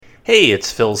Hey,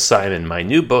 it's Phil Simon. My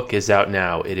new book is out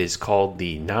now. It is called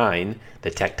The Nine, The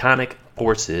Tectonic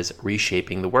Forces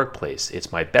Reshaping the Workplace.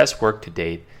 It's my best work to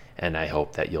date, and I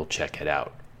hope that you'll check it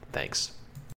out. Thanks.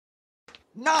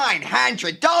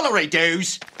 $900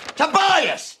 dues?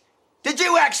 Tobias! Did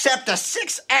you accept a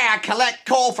 6-hour collect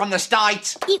call from the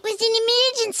States? It was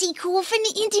an emergency call from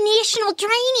the International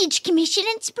Drainage Commission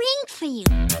in Springfield.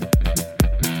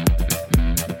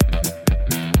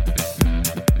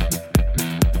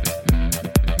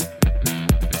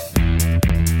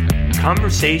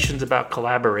 Conversations about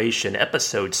Collaboration,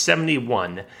 episode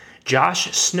 71.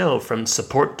 Josh Snow from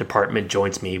Support Department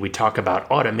joins me. We talk about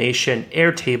automation,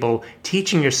 Airtable,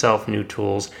 teaching yourself new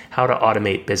tools, how to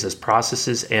automate business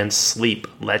processes, and sleep.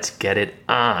 Let's get it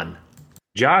on.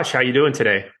 Josh, how you doing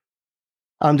today?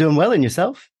 I'm doing well, and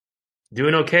yourself?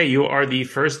 Doing okay. You are the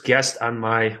first guest on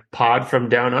my pod from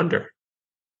down under.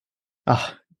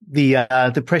 Oh,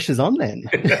 the pressure's on then.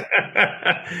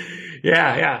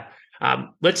 Yeah.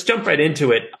 Let's jump right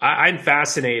into it. I'm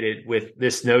fascinated with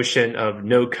this notion of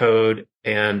no code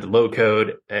and low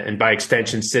code, and by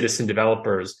extension, citizen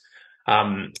developers.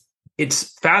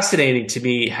 It's fascinating to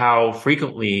me how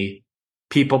frequently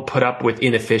people put up with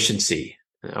inefficiency.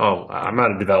 Oh, I'm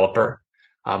not a developer.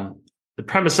 The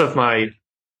premise of my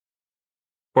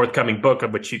forthcoming book,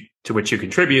 to which you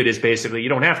contribute, is basically you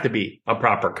don't have to be a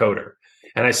proper coder.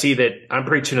 And I see that I'm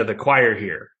preaching to the choir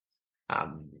here.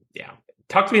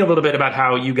 Talk to me a little bit about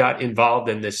how you got involved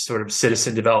in this sort of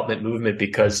citizen development movement,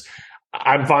 because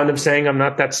I'm fond of saying I'm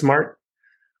not that smart.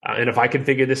 And if I can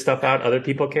figure this stuff out, other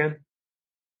people can.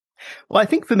 Well, I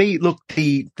think for me, look,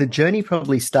 the journey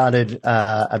probably started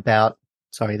about,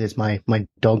 sorry, there's my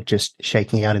dog just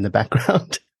shaking out in the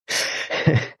background.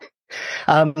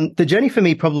 The journey for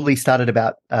me probably started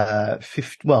about a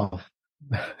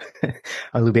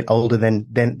little bit older than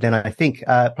I think,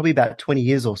 probably about 20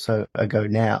 years or so ago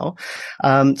now.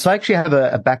 So I actually have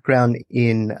a background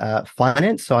in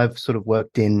finance. So I've sort of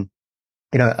worked in,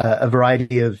 a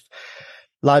variety of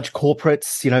large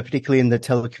corporates, particularly in the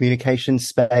telecommunications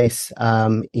space,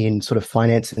 in sort of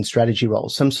finance and strategy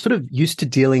roles. So I'm sort of used to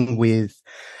dealing with,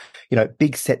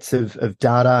 big sets of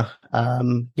data.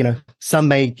 Some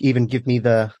may even give me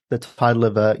the title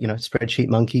of a, spreadsheet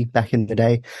monkey back in the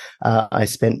day. I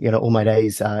spent, all my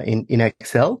days, in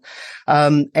Excel.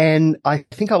 And I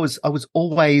think I was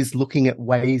always looking at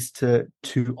ways to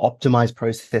optimize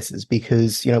processes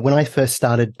because, when I first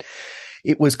started,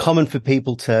 it was common for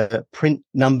people to print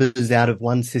numbers out of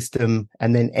one system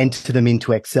and then enter them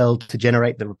into Excel to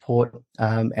generate the report.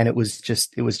 And it was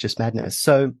just madness.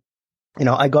 So,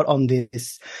 I got on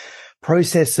this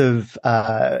process of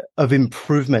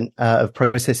improvement, of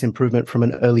process improvement from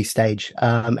an early stage,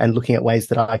 and looking at ways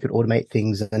that I could automate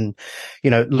things and,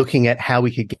 looking at how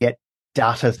we could get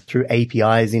data through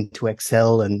APIs into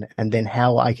Excel and then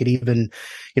how I could even,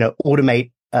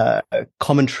 automate,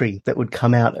 commentary that would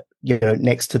come out,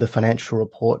 next to the financial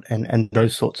report and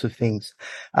those sorts of things.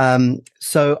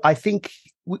 So I think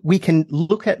we can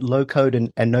look at low code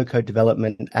and no code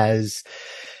development as,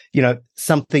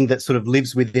 something that sort of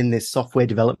lives within this software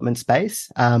development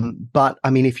space. But I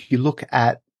mean, if you look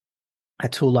at a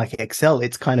tool like Excel,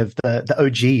 it's kind of the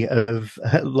OG of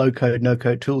low code, no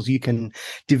code tools. You can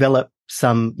develop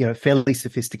some, fairly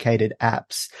sophisticated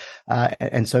apps,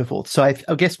 and so forth. So I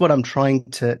guess what I'm trying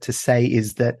to say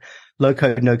is that low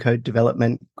code, no code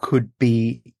development could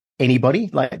be anybody.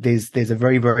 Like there's a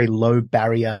very, very low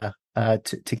barrier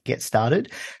to get started.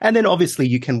 And then obviously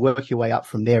you can work your way up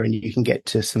from there and you can get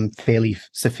to some fairly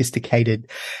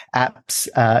sophisticated apps.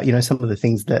 Some of the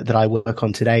things that I work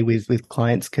on today with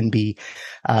clients can be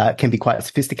quite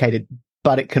sophisticated,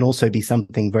 but it can also be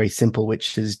something very simple,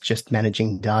 which is just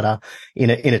managing data in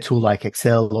a tool like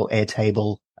Excel or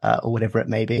Airtable, or whatever it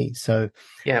may be. So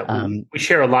yeah, we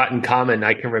share a lot in common.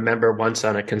 I can remember once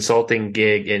on a consulting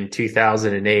gig in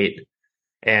 2008,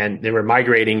 and they were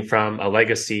migrating from a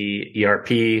legacy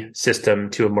ERP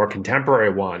system to a more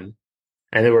contemporary one.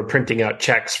 And they were printing out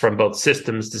checks from both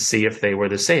systems to see if they were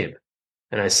the same.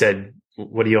 And I said,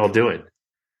 what are you all doing?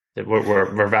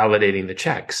 We're validating the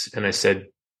checks. And I said,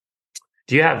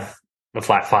 do you have a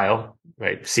flat file,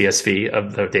 right? CSV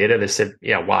of the data? They said,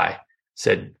 yeah, why? I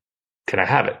said, can I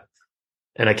have it?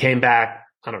 And I came back,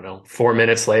 4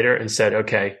 minutes later and said,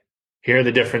 okay, here are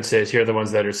the differences. Here are the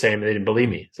ones that are same. They didn't believe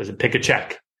me. So I said, pick a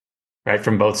check, right,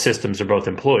 from both systems or both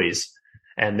employees.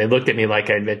 And they looked at me like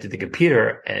I invented the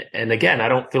computer. And again, I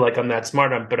don't feel like I'm that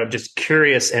smart, but I'm just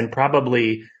curious and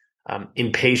probably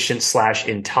impatient /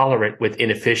 intolerant with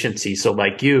inefficiency. So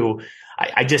like you,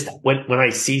 I just, when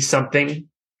I see something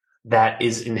that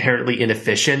is inherently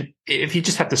inefficient. If you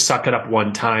just have to suck it up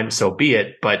one time, so be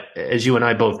it. But as you and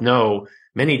I both know,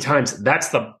 many times that's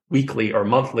the weekly or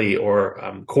monthly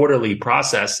or quarterly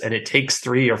process, and it takes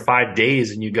 3 or 5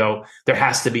 days, and you go, there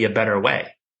has to be a better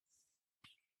way.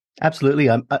 Absolutely.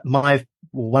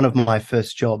 One of my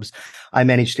first jobs, I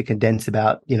managed to condense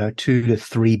about 2 to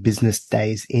 3 business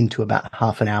days into about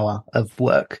half an hour of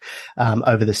work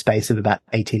over the space of about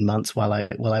 18 months while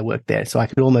I worked there. So I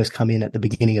could almost come in at the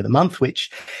beginning of the month, which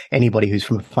anybody who's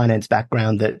from a finance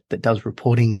background that does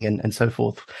reporting and so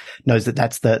forth knows that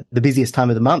that's the busiest time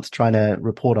of the month, trying to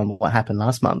report on what happened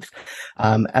last month.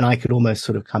 And I could almost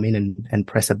sort of come in and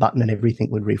press a button and everything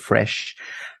would refresh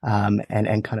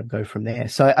and kind of go from there.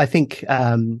 So I think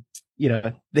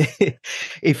the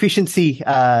efficiency,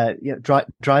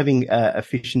 driving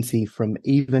efficiency from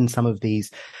even some of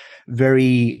these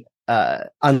very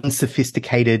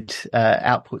unsophisticated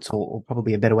outputs, or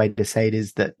probably a better way to say it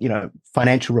is that,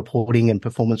 financial reporting and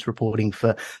performance reporting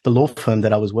for the law firm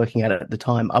that I was working at the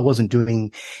time, I wasn't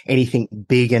doing anything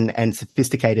big and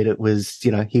sophisticated. It was,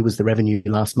 here was the revenue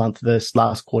last month versus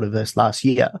last quarter versus last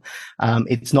year.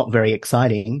 It's not very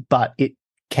exciting, but it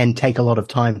can take a lot of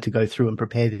time to go through and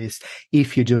prepare this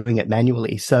if you're doing it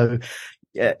manually. So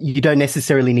you don't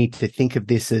necessarily need to think of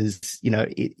this as,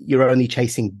 you're only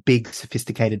chasing big,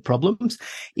 sophisticated problems.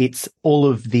 It's all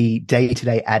of the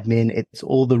day-to-day admin. It's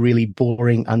all the really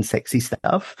boring, unsexy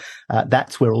stuff.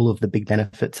 That's where all of the big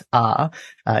benefits are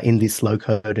in this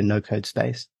low-code and no-code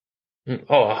space.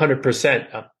 Oh,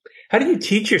 100%. How do you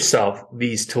teach yourself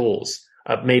these tools?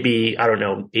 Maybe, I don't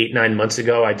know, 8-9 months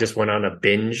ago, I just went on a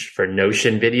binge for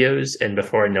Notion videos. And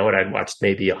before I know it, I'd watched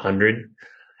maybe 100.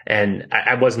 And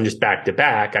I wasn't just back to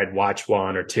back. I'd watch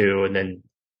 1 or 2 and then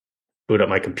boot up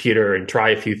my computer and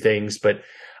try a few things. But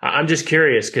I'm just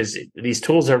curious because these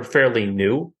tools are fairly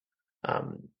new.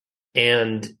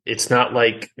 And it's not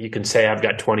like you can say I've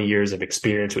got 20 years of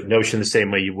experience with Notion the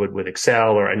same way you would with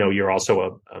Excel. Or I know you're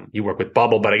also you work with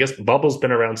Bubble, but I guess Bubble's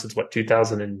been around since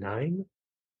 2009?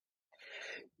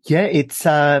 Yeah, it's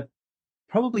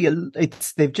probably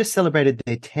they've just celebrated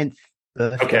their 10th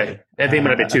birthday. Okay. I think it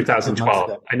might be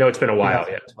 2012. I know it's been a while.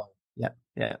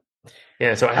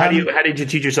 Yeah. So how did you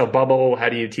teach yourself Bubble? How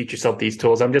do you teach yourself these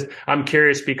tools? I'm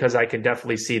curious because I can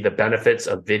definitely see the benefits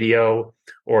of video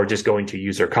or just going to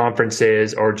user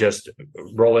conferences or just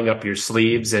rolling up your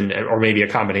sleeves or maybe a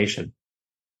combination.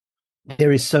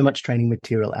 There is so much training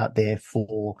material out there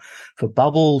for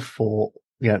Bubble, for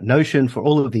Notion, for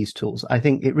all of these tools. I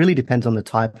think it really depends on the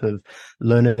type of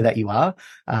learner that you are.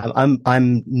 I'm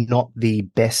not the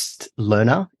best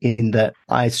learner in that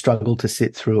I struggle to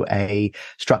sit through a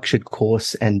structured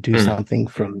course and do something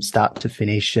from start to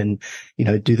finish and,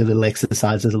 do the little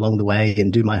exercises along the way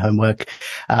and do my homework.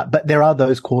 But there are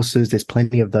those courses. There's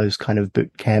plenty of those kind of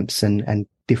boot camps and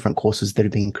different courses that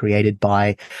have been created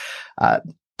by,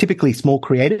 typically small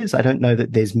creators. I don't know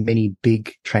that there's many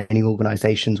big training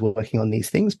organizations working on these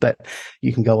things, but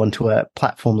you can go onto a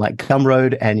platform like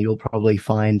Gumroad and you'll probably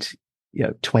find,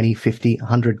 20, 50,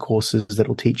 100 courses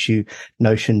that'll teach you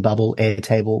Notion, Bubble,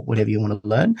 Airtable, whatever you want to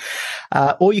learn.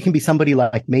 Or you can be somebody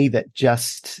like me that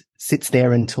just sits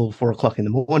there until 4 o'clock in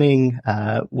the morning,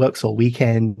 works all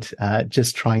weekend,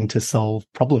 just trying to solve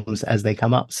problems as they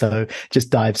come up. So just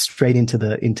dive straight into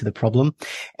the problem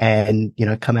and,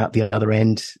 come out the other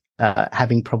end,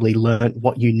 having probably learned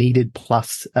what you needed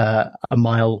plus, a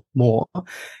mile more,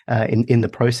 in the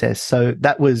process. So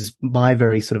that was my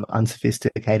very sort of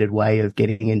unsophisticated way of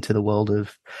getting into the world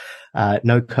of,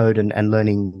 no code and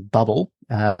learning Bubble.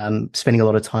 Spending a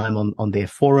lot of time on their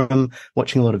forum,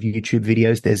 watching a lot of YouTube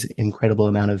videos. There's an incredible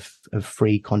amount of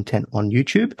free content on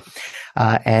YouTube.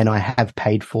 And I have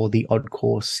paid for the odd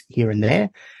course here and there.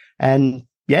 And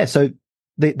yeah, so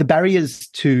the barriers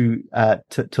to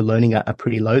learning are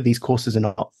pretty low. These courses are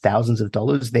not thousands of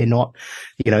dollars. They're not,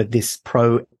 this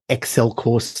pro Excel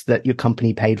course that your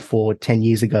company paid for 10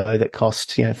 years ago that cost,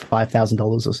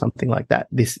 $5,000 or something like that.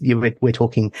 We're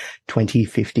talking $20,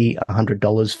 $50,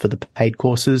 $100 for the paid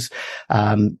courses.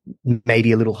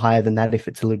 Maybe a little higher than that if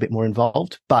it's a little bit more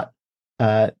involved, but,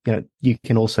 you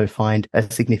can also find a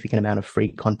significant amount of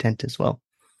free content as well.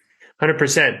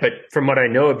 100%. But from what I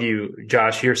know of you,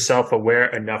 Josh, you're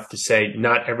self-aware enough to say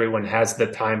not everyone has the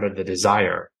time or the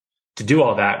desire to do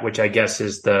all that, which I guess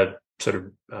is the sort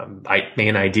of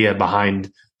main idea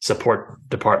behind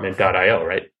supportdepartment.io,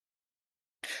 right?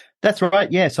 That's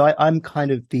right. Yeah. So I'm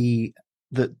kind of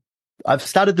I've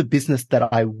started the business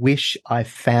that I wish I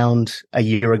found a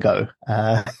year ago,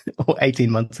 or 18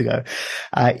 months ago,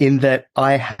 in that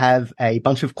I have a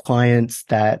bunch of clients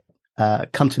that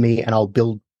come to me and I'll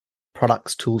build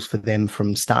products, tools for them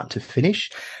from start to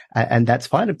finish. And that's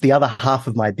fine. The other half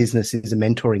of my business is a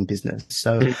mentoring business.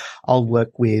 So I'll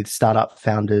work with startup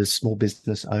founders, small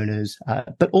business owners,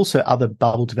 but also other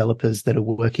Bubble developers that are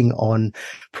working on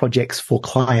projects for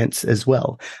clients as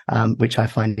well, which I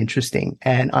find interesting.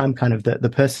 And I'm kind of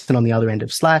the person on the other end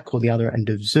of Slack or the other end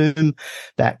of Zoom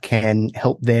that can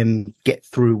help them get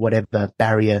through whatever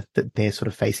barrier that they're sort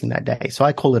of facing that day. So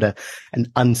I call it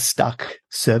an unstuck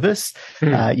service.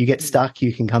 You get stuck,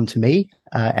 you can come to me.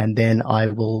 And then I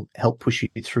will help push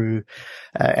you through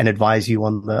and advise you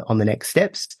on the next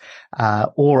steps.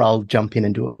 Or I'll jump in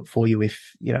and do it for you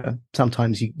if,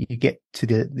 sometimes you get to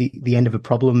the end of a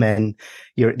problem and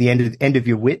you're at the end of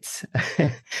your wits,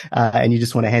 and you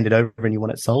just want to hand it over and you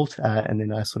want it solved. And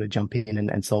then I sort of jump in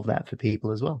and solve that for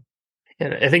people as well.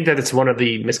 And I think that it's one of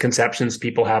the misconceptions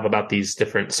people have about these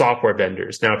different software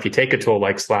vendors. Now, if you take a tool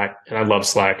like Slack, and I love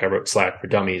Slack, I wrote Slack for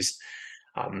Dummies,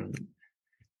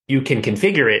 you can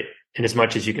configure it in as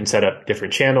much as you can set up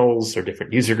different channels or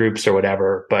different user groups or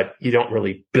whatever, but you don't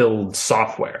really build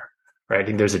software, right? I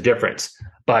think there's a difference.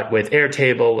 But with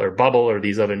Airtable or Bubble or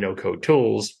these other no-code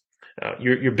tools,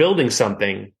 you're building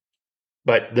something,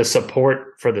 but the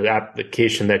support for the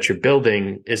application that you're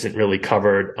building isn't really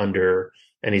covered under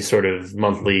any sort of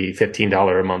monthly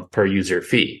 $15 a month per user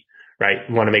fee, right?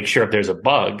 You want to make sure if there's a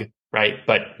bug, right?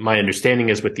 But my understanding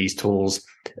is with these tools,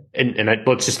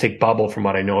 let's just take Bubble from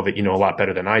what I know of it, you know a lot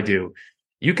better than I do.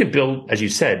 You can build, as you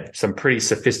said, some pretty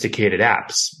sophisticated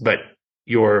apps, but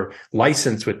your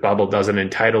license with Bubble doesn't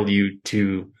entitle you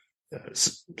to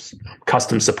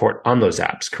custom support on those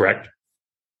apps, correct?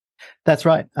 That's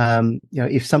right.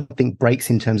 If something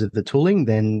breaks in terms of the tooling,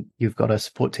 then you've got a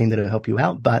support team that'll help you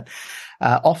out. But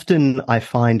often I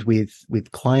find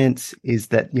with clients is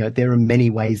that, there are many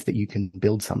ways that you can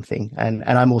build something. And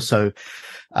I'm also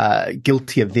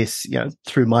guilty of this,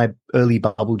 through my early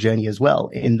Bubble journey as well,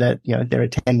 in that, there are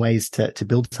 10 ways to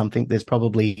build something. There's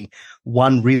probably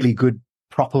one really good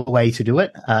proper way to do it.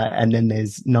 And then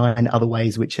there's 9 other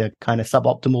ways which are kind of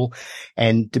suboptimal.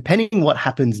 And depending on what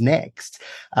happens next,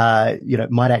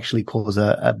 might actually cause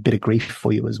a bit of grief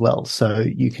for you as well. So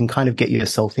you can kind of get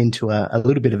yourself into a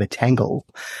little bit of a tangle,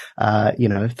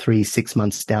 3-6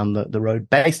 months down the road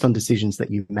based on decisions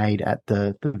that you've made at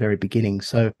the very beginning.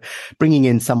 So bringing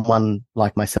in someone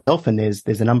like myself, and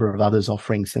there's a number of others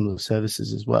offering similar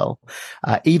services as well,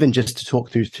 even just to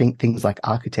talk through things like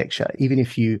architecture, even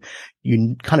if you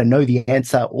kind of know the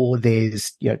answer, or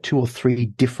there's 2 or 3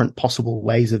 different possible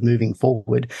ways of moving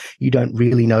forward, you don't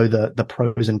really know the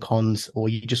pros and cons, or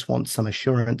you just want some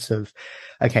assurance of,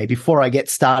 okay, before I get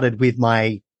started with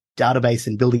my database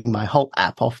and building my whole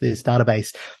app off this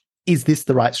database, is this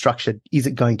the right structure? Is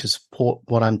it going to support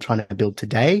what I'm trying to build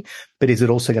today? But is it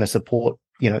also going to support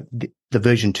the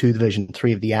version 2, the version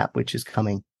 3 of the app, which is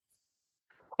coming?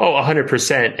 Oh,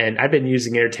 100%. And I've been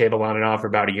using Airtable on and off for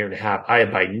about a year and a half. I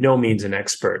am by no means an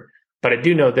expert, but I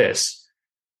do know this.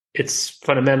 It's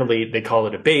fundamentally, they call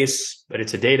it a base, but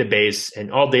it's a database,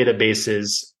 and all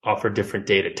databases offer different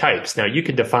data types. Now, you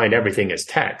can define everything as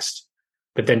text,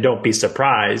 but then don't be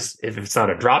surprised if it's not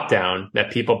a dropdown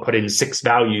that people put in 6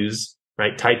 values,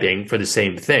 right, typing for the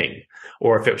same thing,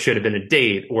 or if it should have been a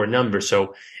date or a number.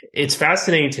 So it's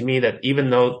fascinating to me that even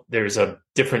though there's a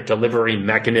different delivery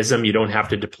mechanism, you don't have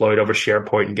to deploy it over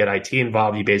SharePoint and get IT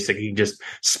involved. You basically just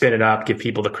spin it up, give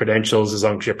people the credentials. As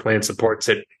long as your plan supports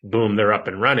it, boom, they're up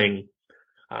and running.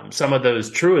 Some of those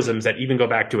truisms that even go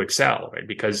back to Excel, right?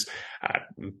 Because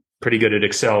I'm pretty good at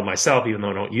Excel myself, even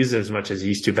though I don't use it as much as I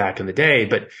used to back in the day.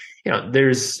 But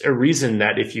there's a reason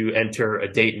that if you enter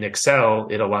a date in Excel,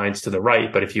 it aligns to the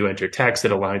right, but if you enter text,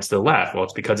 it aligns to the left. Well,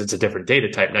 it's because it's a different data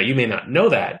type. Now, you may not know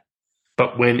that,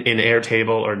 but when in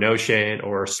Airtable or Notion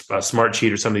or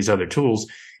Smartsheet or some of these other tools,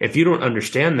 if you don't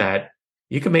understand that,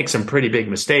 you can make some pretty big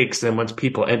mistakes. Then once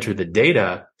people enter the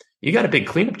data, you got a big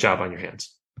cleanup job on your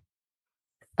hands.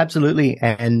 Absolutely.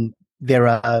 And there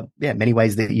are many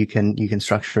ways that you can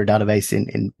structure a database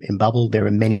in Bubble. There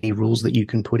are many rules that you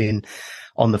can put in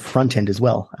on the front end as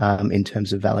well, in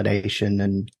terms of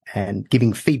validation and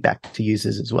giving feedback to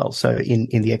users as well. So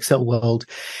in the Excel world,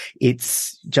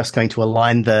 it's just going to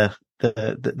align the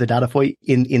data for you.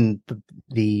 In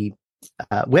the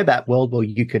web app world, well,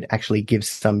 you could actually give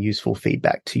some useful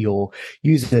feedback to your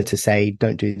user to say,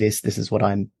 don't do this. This is what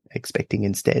I'm expecting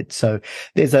instead. So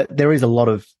there is a lot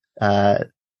of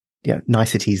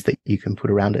niceties that you can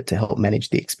put around it to help manage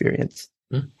the experience.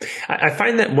 I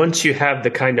find that once you have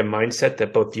the kind of mindset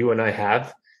that both you and I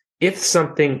have, if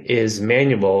something is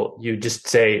manual, you just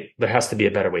say there has to be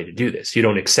a better way to do this. You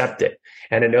don't accept it.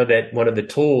 And I know that one of the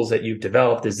tools that you've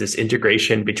developed is this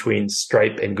integration between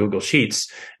Stripe and Google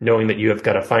Sheets. Knowing that you have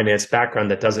got a finance background,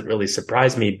 that doesn't really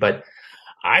surprise me, but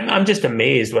I'm just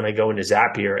amazed when I go into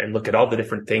Zapier and look at all the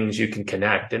different things you can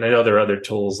connect. And I know there are other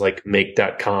tools like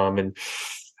Make.com and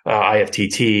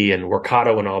IFTT and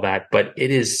Workato and all that, but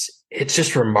it's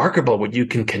just remarkable what you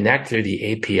can connect through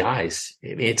the APIs. I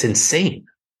mean, it's insane.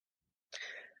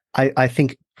 I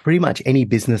think pretty much any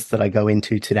business that I go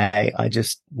into today, I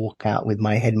just walk out with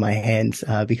my head in my hands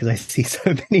because I see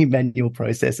so many manual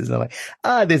processes. I'm like,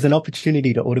 there's an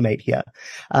opportunity to automate here.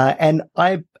 And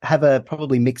I have a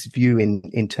probably mixed view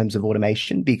in terms of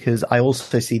automation, because I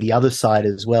also see the other side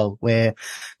as well, where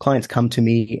clients come to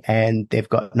me and they've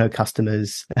got no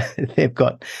customers. They've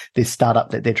got this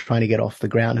startup that they're trying to get off the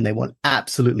ground, and they want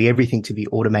absolutely everything to be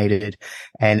automated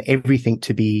and everything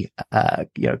to be,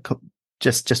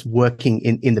 just working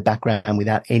in the background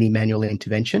without any manual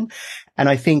intervention. And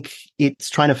I think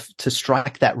it's trying to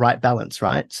strike that right balance,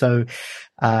 right? So,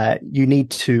 you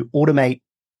need to automate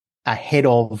ahead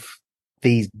of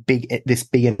this big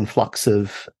influx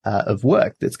of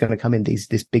work that's going to come in,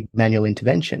 this big manual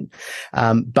intervention.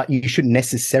 But you shouldn't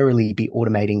necessarily be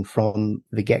automating from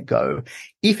the get-go.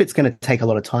 If it's going to take a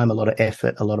lot of time, a lot of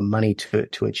effort, a lot of money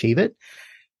to achieve it,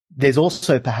 there's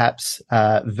also perhaps,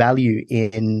 value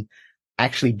in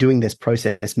actually doing this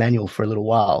process manual for a little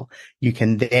while. You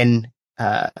can then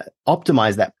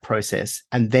optimize that process,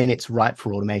 and then it's ripe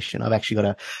for automation. I've actually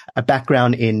got a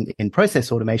background in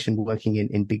process automation, working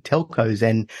in big telcos,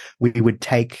 and we would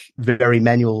take very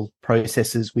manual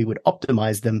processes, we would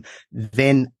optimize them,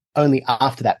 then only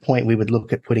after that point we would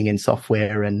look at putting in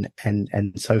software and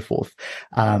so forth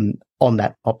on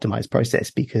that optimized process,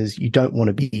 because you don't want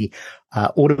to be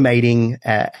automating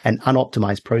an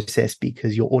unoptimized process,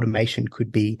 because your automation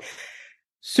could be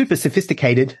super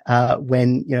sophisticated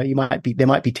when there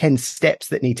might be 10 steps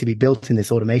that need to be built in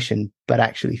this automation, but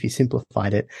actually if you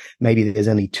simplified it, maybe there's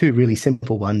only 2 really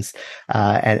simple ones,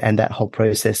 and that whole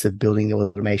process of building the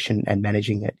automation and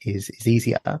managing it is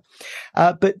easier.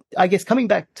 But I guess coming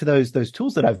back to those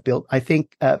tools that I've built, I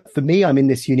think for me, I'm in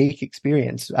this unique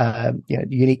experience,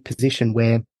 unique position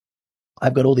where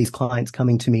I've got all these clients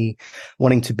coming to me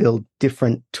wanting to build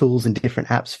different tools and different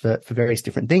apps for various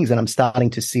different things. And I'm starting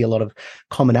to see a lot of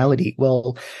commonality.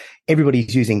 Well,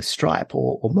 everybody's using Stripe,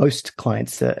 or most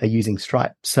clients are using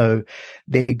Stripe. So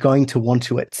they're going to want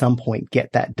to, at some point,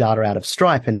 get that data out of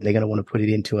Stripe, and they're going to want to put it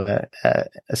into a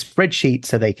spreadsheet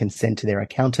so they can send to their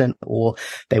accountant, or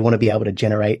they want to be able to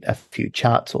generate a few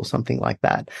charts or something like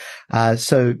that.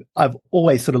 So I've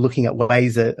always sort of looking at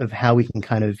ways of how we can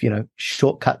kind of,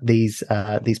 shortcut these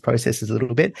processes a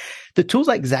little bit. The tools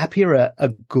like Zapier are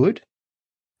good,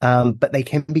 but they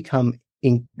can become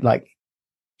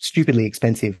stupidly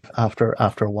expensive after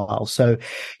a while. So,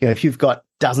 if you've got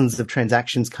dozens of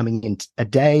transactions coming in a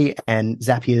day and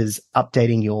Zapier's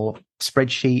updating your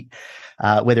spreadsheet,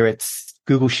 whether it's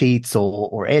Google Sheets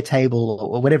or Airtable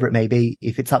or whatever it may be,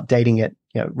 if it's updating it,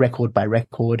 record by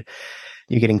record,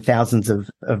 you're getting thousands of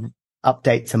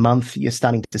updates a month. You're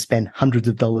starting to spend hundreds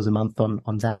of dollars a month on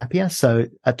Zapier. So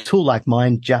a tool like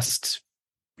mine just,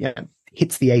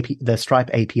 hits the Stripe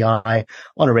API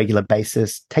on a regular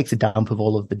basis, takes a dump of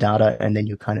all of the data, and then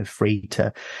you're kind of free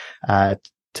to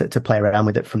play around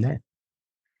with it from there.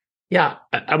 Yeah,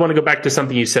 I want to go back to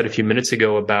something you said a few minutes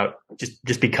ago about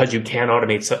just because you can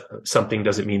automate something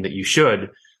doesn't mean that you should.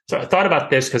 So I thought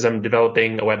about this because I'm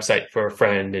developing a website for a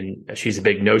friend, and she's a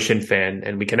big Notion fan,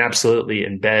 and we can absolutely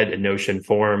embed a Notion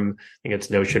form. I think it's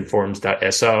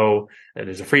notionforms.so. And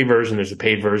there's a free version, there's a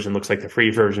paid version. Looks like the free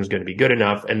version is going to be good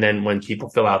enough. And then when people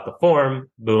fill out the form,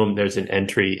 boom, there's an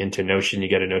entry into Notion. You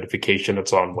get a notification.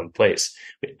 It's all in one place.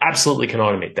 We absolutely can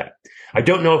automate that. I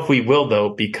don't know if we will, though,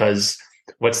 because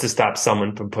what's to stop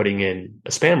someone from putting in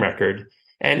a spam record?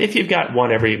 And if you've got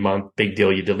one every month, big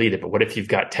deal, you delete it. But what if you've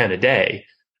got 10 a day?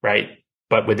 Right.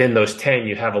 But within those 10,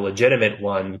 you have a legitimate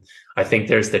one. I think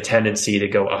there's the tendency to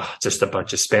go, just a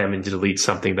bunch of spam, and to delete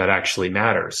something that actually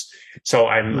matters. So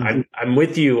I'm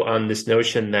with you on this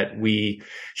notion that we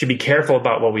should be careful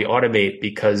about what we automate,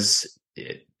 because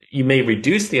you may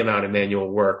reduce the amount of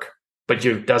manual work, but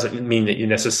it doesn't mean that you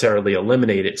necessarily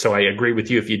eliminate it. So I agree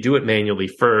with you. If you do it manually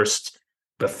first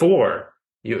before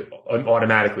you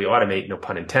automatically automate, no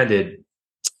pun intended,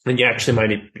 then you actually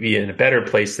might be in a better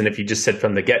place than if you just said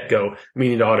from the get-go, we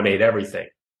need to automate everything.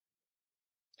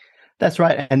 That's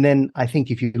right. And then I think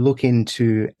if you look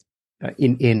into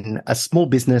in a small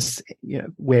business,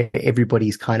 where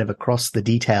everybody's kind of across the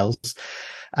details,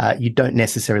 you don't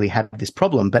necessarily have this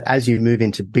problem. But as you move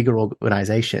into bigger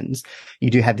organizations, you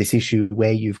do have this issue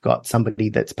where you've got somebody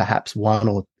that's perhaps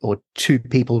one or two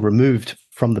people removed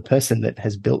from the person that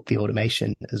has built the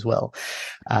automation as well.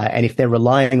 And if they're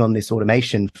relying on this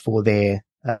automation for their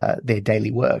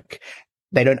daily work,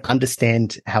 they don't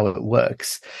understand how it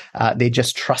works. They're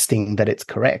just trusting that it's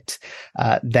correct.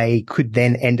 They could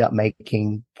then end up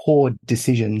making poor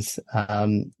decisions,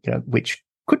 which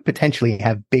could potentially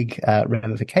have big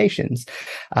ramifications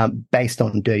based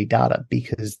on dirty data,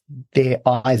 because their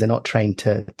eyes are not trained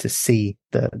to see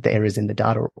the errors in the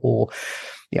data, or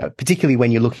particularly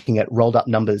when you're looking at rolled up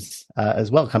numbers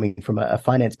as well, coming from a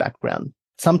finance background.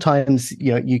 Sometimes,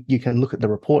 you can look at the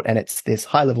report and it's this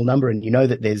high level number, and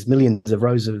that there's millions of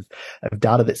rows of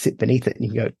data that sit beneath it, and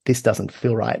you go, this doesn't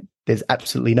feel right. There's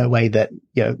absolutely no way that,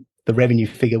 the revenue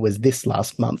figure was this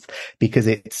last month, because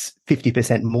it's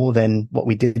 50% more than what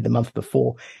we did the month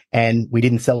before, and we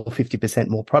didn't sell 50%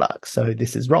 more products. So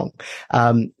this is wrong.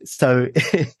 So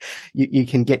you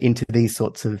can get into these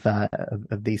sorts of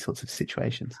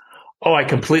situations. Oh, I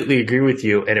completely agree with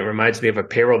you. And it reminds me of a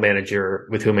payroll manager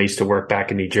with whom I used to work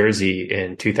back in New Jersey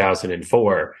in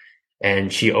 2004.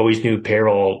 And she always knew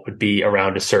payroll would be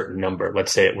around a certain number.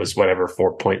 Let's say it was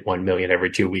 4.1 million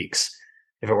every 2 weeks.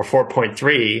 If it were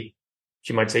 4.3,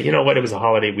 she might say, you know what, it was a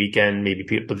holiday weekend. Maybe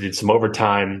people did some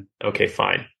overtime. Okay,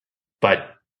 fine.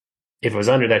 But if it was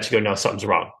under that, she'd go, no, something's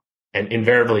wrong. And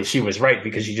invariably she was right,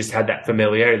 because she just had that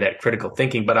familiarity, that critical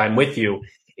thinking. But I'm with you.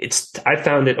 I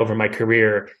found it over my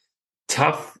career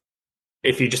tough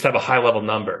if you just have a high level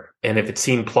number, and if it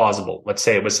seemed plausible. Let's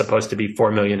say it was supposed to be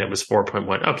 4 million, it was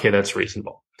 4.1. Okay, that's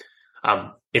reasonable.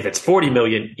 If it's 40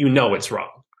 million, it's wrong,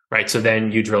 right? So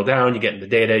then you drill down, you get into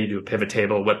data, you do a pivot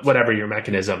table, whatever your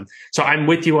mechanism. So I'm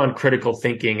with you on critical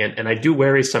thinking, and I do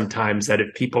worry sometimes that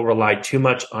if people rely too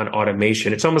much on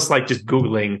automation, it's almost like just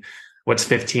Googling what's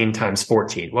 15 times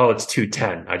 14. Well, it's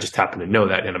 210. I just happen to know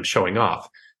that, and I'm showing off.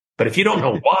 But if you don't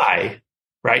know why,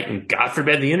 right? And God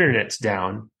forbid the internet's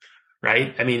down,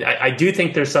 right? I mean, I do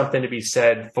think there's something to be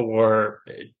said for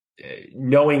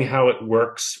knowing how it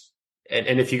works.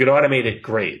 And if you could automate it,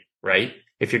 great, right?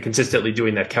 If you're consistently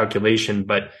doing that calculation.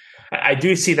 But I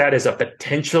do see that as a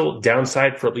potential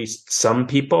downside for at least some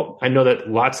people. I know that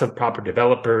lots of proper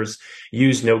developers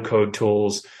use no-code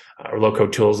tools or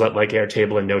low-code tools like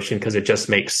Airtable and Notion because it just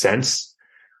makes sense.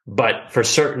 But for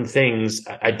certain things,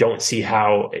 I don't see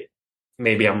how.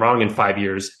 Maybe I'm wrong in 5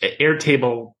 years.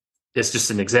 Airtable is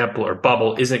just an example, or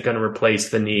Bubble isn't going to replace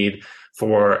the need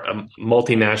for a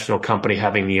multinational company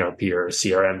having an ERP or a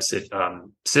CRM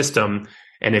system.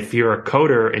 And if you're a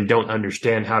coder and don't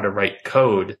understand how to write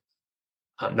code,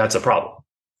 that's a problem.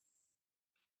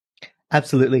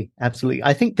 Absolutely. Absolutely.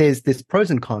 I think there's pros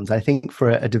and cons. I think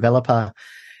for a developer,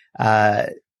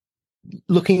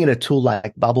 looking at a tool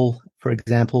like Bubble, for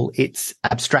example, it's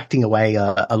abstracting away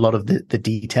a lot of the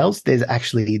details.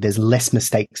 There's less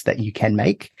mistakes that you can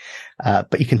make,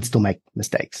 but you can still make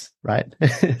mistakes, right?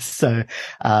 So,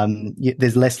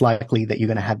 there's less likely that you're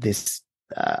going to have this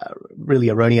really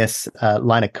erroneous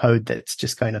line of code that's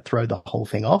just going to throw the whole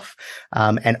thing off,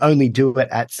 and only do it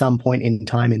at some point in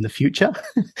time in the future,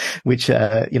 which,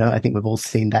 I think we've all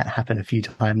seen that happen a few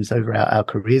times over our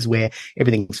careers, where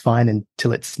everything's fine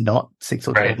until it's not 6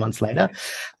 or 12 months later.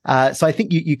 So I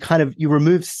think you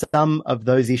remove some of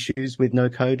those issues with no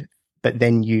code, but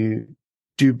then you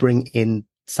do bring in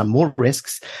some more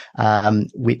risks,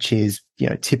 which is,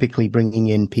 typically bringing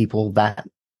in people that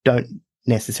don't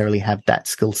necessarily have that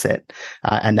skill set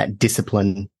and that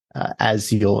discipline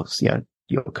as your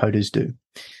coders do.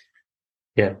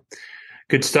 Yeah,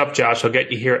 good stuff, Josh. I'll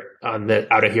get you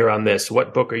out of here on this.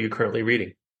 What book are you currently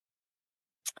reading?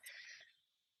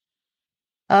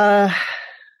 I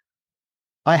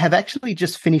have actually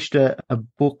just finished a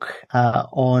book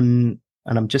and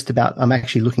I'm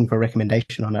actually looking for a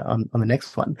recommendation on the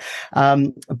next one.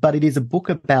 But it is a book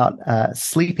about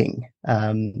sleeping,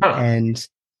 and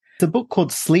it's a book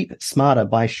called Sleep Smarter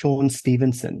by Sean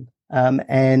Stevenson.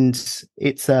 And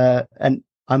it's I'm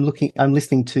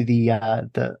listening to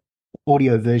the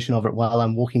audio version of it while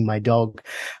I'm walking my dog,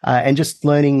 and just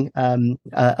learning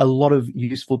a lot of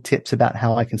useful tips about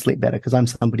how I can sleep better, because I'm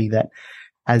somebody that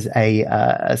has a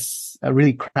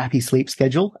really crappy sleep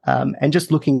schedule. And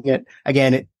just looking at,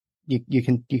 again, you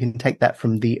can take that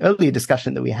from the earlier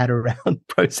discussion that we had around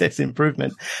process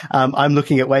improvement. I'm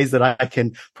looking at ways that I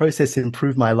can process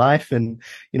improve my life, and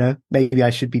maybe I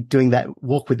should be doing that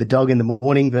walk with the dog in the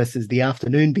morning versus the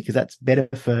afternoon, because that's better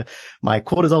for my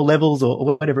cortisol levels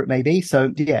or whatever it may be.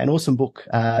 So yeah, an awesome book.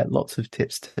 Lots of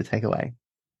tips to take away.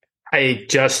 I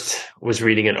just was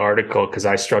reading an article because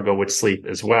I struggle with sleep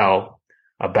as well.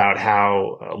 about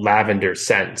how lavender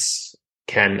scents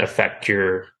can affect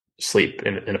your sleep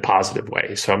in a positive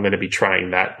way. So I'm going to be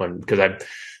trying that one because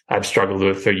I've struggled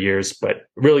with it for years, but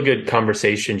really good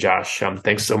conversation, Josh.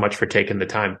 Thanks so much for taking the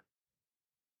time.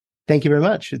 Thank you very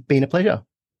much. It's been a pleasure.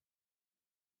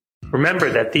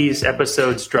 Remember that these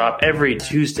episodes drop every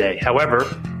Tuesday. However,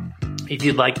 if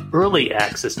you'd like early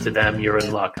access to them, you're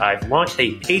in luck. I've launched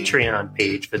a Patreon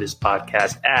page for this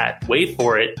podcast at, wait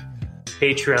for it,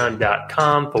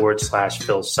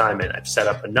 patreon.com/Phil Simon. I've set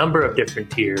up a number of different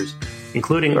tiers,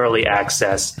 including early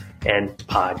access and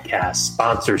podcast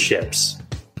sponsorships.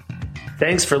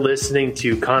 Thanks for listening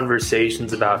to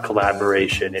Conversations About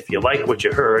Collaboration. If you like what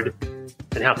you heard,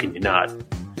 and how can you not?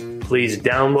 Please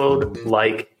download,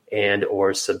 like, and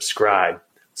or subscribe.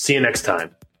 See you next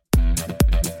time.